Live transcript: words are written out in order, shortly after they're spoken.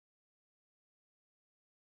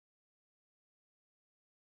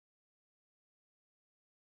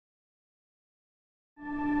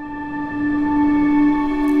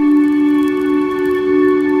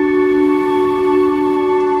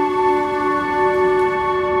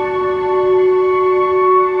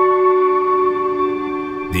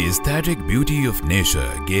aesthetic beauty of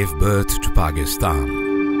nature gave birth to Pakistan.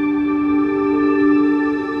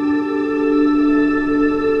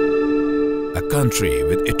 A country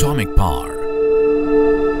with atomic power.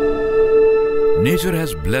 Nature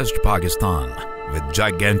has blessed Pakistan with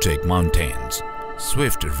gigantic mountains,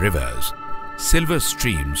 swift rivers, silver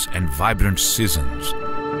streams and vibrant seasons.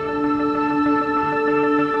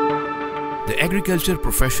 The agriculture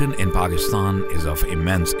profession in Pakistan is of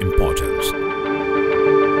immense importance.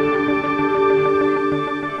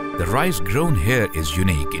 The rice grown here is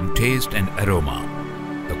unique in taste and aroma.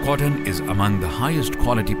 The cotton is among the highest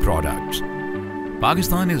quality products.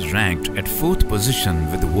 Pakistan is ranked at 4th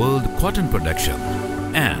position with the world cotton production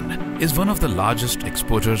and is one of the largest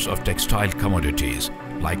exporters of textile commodities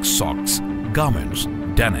like socks, garments,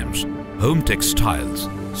 denims, home textiles,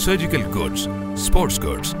 surgical goods, sports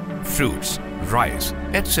goods, fruits, rice,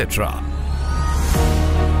 etc.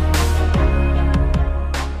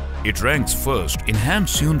 It ranks first in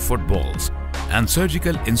hand-sewn footballs and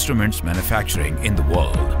surgical instruments manufacturing in the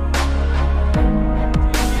world.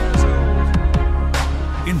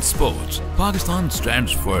 In sports, Pakistan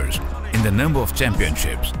stands first in the number of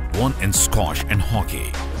championships won in squash and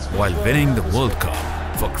hockey, while winning the World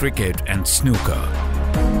Cup for cricket and snooker.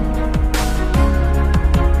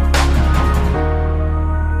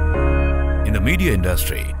 In the media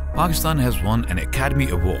industry, Pakistan has won an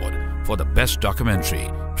Academy Award for the best documentary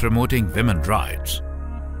promoting women's rights.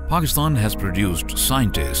 Pakistan has produced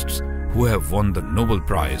scientists who have won the Nobel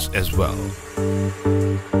Prize as well.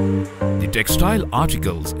 The textile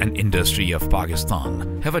articles and industry of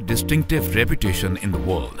Pakistan have a distinctive reputation in the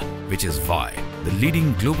world, which is why the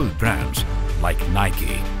leading global brands like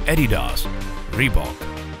Nike, Adidas, Reebok,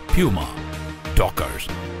 Puma, Dockers,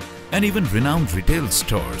 and even renowned retail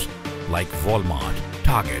stores like Walmart,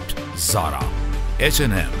 Target, Zara,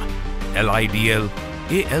 H&M, LIDL,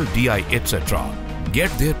 ALDI, etc.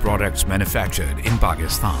 get their products manufactured in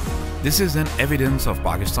Pakistan. This is an evidence of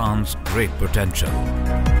Pakistan's great potential.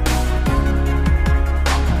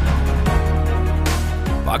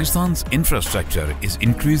 Pakistan's infrastructure is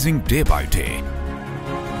increasing day by day.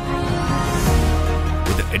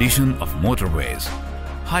 With the addition of motorways,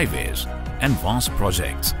 highways and vast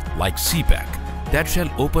projects like CPEC that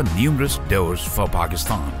shall open numerous doors for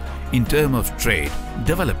Pakistan in terms of trade,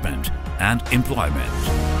 development and employment.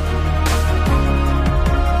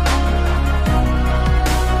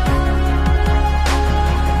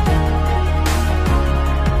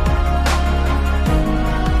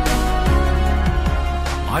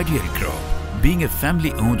 Ideal Group, being a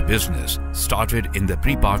family-owned business, started in the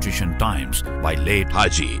pre-partition times by late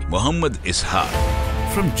Haji Muhammad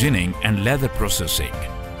Ishaq. From ginning and leather processing,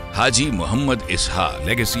 Haji Muhammad Ishaq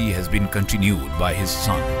legacy has been continued by his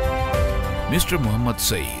son, Mr. Muhammad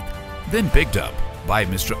Saeed, then picked up by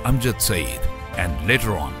Mr. Amjad Saeed, and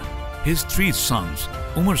later on, his 3 sons,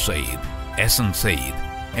 Umar Saeed, Ehsan Saeed,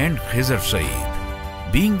 and Khizr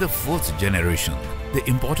Saeed. Being the 4th generation, the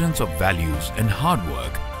importance of values and hard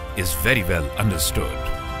work is very well understood.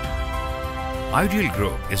 Ideal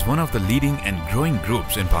Group is one of the leading and growing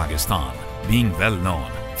groups in Pakistan, being well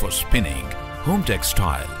known for spinning, home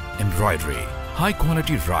textile, embroidery,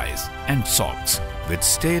 high-quality rice and socks with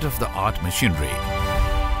state-of-the-art machinery.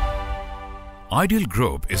 Ideal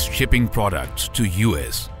Group is shipping products to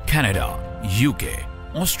US, Canada, UK,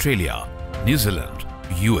 Australia, New Zealand,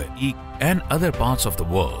 UAE and other parts of the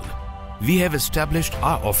world. We have established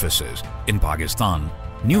our offices in Pakistan,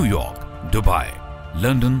 New York, Dubai,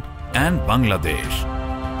 London and Bangladesh.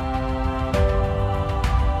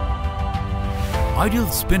 Ideal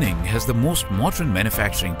Spinning has the most modern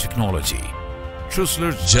manufacturing technology.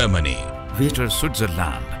 Trussler, Germany, Viter,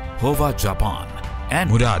 Switzerland, Hova, Japan and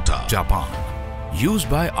Murata, Japan, used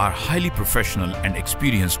by our highly professional and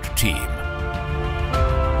experienced team.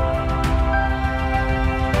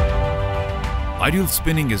 Ideal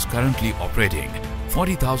Spinning is currently operating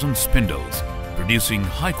 40,000 spindles, producing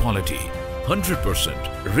high-quality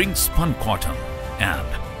 100% ring-spun cotton and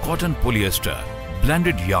cotton polyester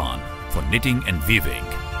blended yarn for knitting and weaving.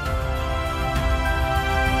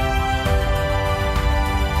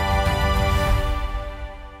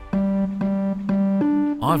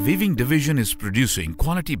 Our weaving division is producing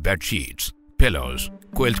quality bed sheets, pillows,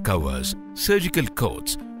 quilt covers, surgical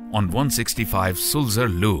coats on 165 Sulzer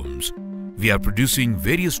looms. We are producing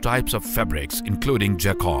various types of fabrics including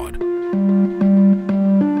jacquard.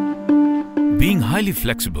 Being highly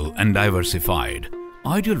flexible and diversified,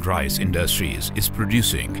 Ideal Rice Industries is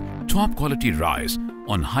producing top quality rice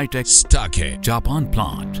on high-tech Stake, Japan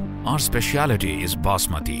plant. Our specialty is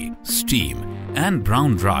basmati, steam and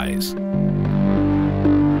brown rice.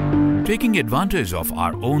 Taking advantage of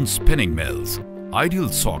our own spinning mills, Ideal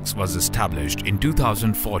Socks was established in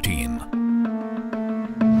 2014.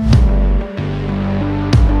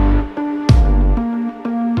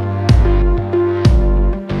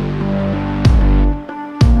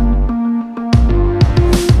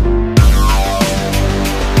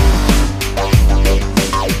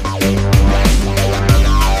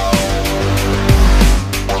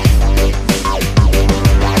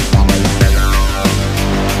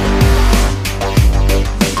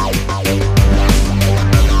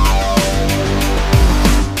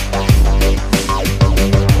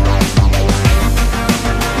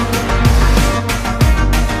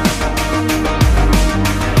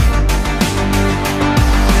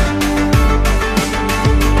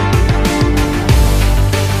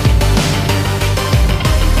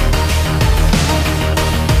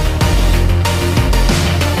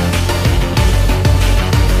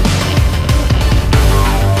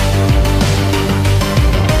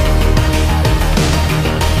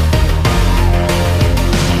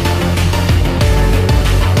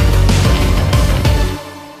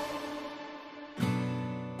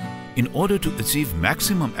 In order to achieve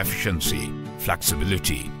maximum efficiency,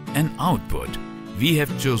 flexibility and output, we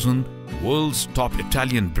have chosen world's top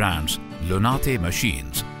Italian brands Lonate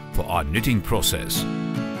machines for our knitting process.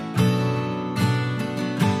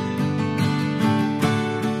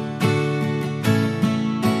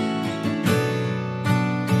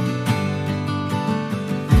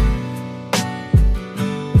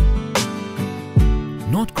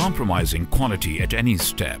 Not compromising quality at any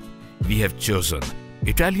step, we have chosen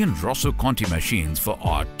Italian Rosso Conti machines for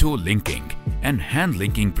our toe linking and hand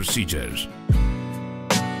linking procedures.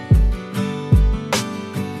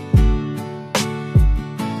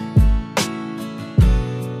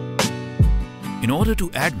 In order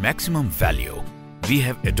to add maximum value, we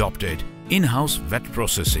have adopted in-house wet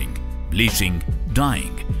processing, bleaching,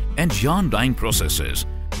 dyeing and yarn dyeing processes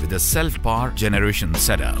with a self-power generation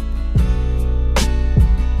setup.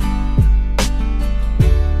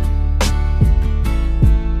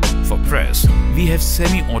 For press, we have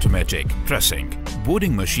semi-automatic pressing,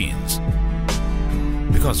 boarding machines.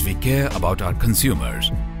 Because we care about our consumers,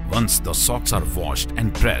 once the socks are washed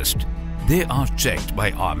and pressed, they are checked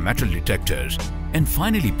by our metal detectors and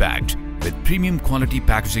finally packed with premium quality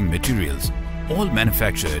packaging materials, all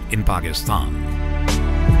manufactured in Pakistan.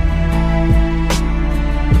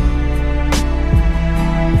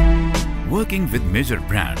 Working with major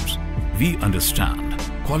brands, we understand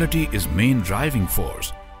quality is main driving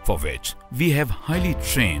force, for which we have highly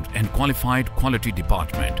trained and qualified quality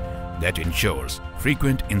department that ensures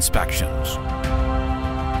frequent inspections.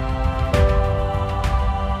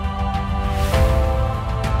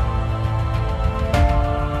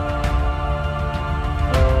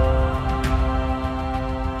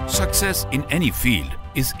 Success in any field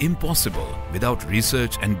is impossible without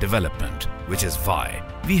research and development, which is why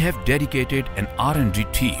we have dedicated an R&D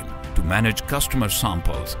team to manage customer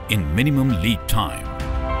samples in minimum lead time,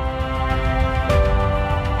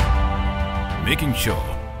 making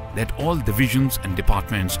sure that all divisions and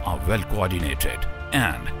departments are well coordinated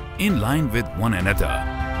and in line with one another.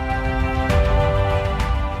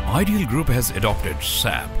 Ideal Group has adopted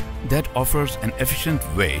SAP that offers an efficient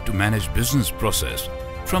way to manage business process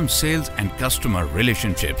from sales and customer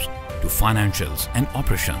relationships to financials and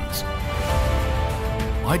operations.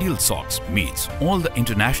 Ideal Socks meets all the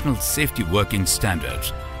international safety working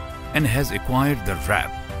standards and has acquired the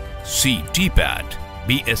RAP, C TPAT,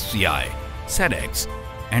 BSCI, SEDEX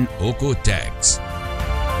and OCO tags.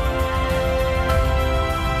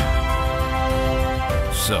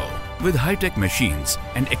 So, with high-tech machines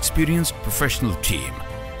and experienced professional team,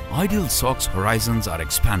 Ideal Socks horizons are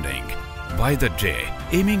expanding by the day,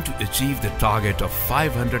 aiming to achieve the target of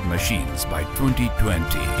 500 machines by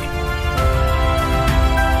 2020.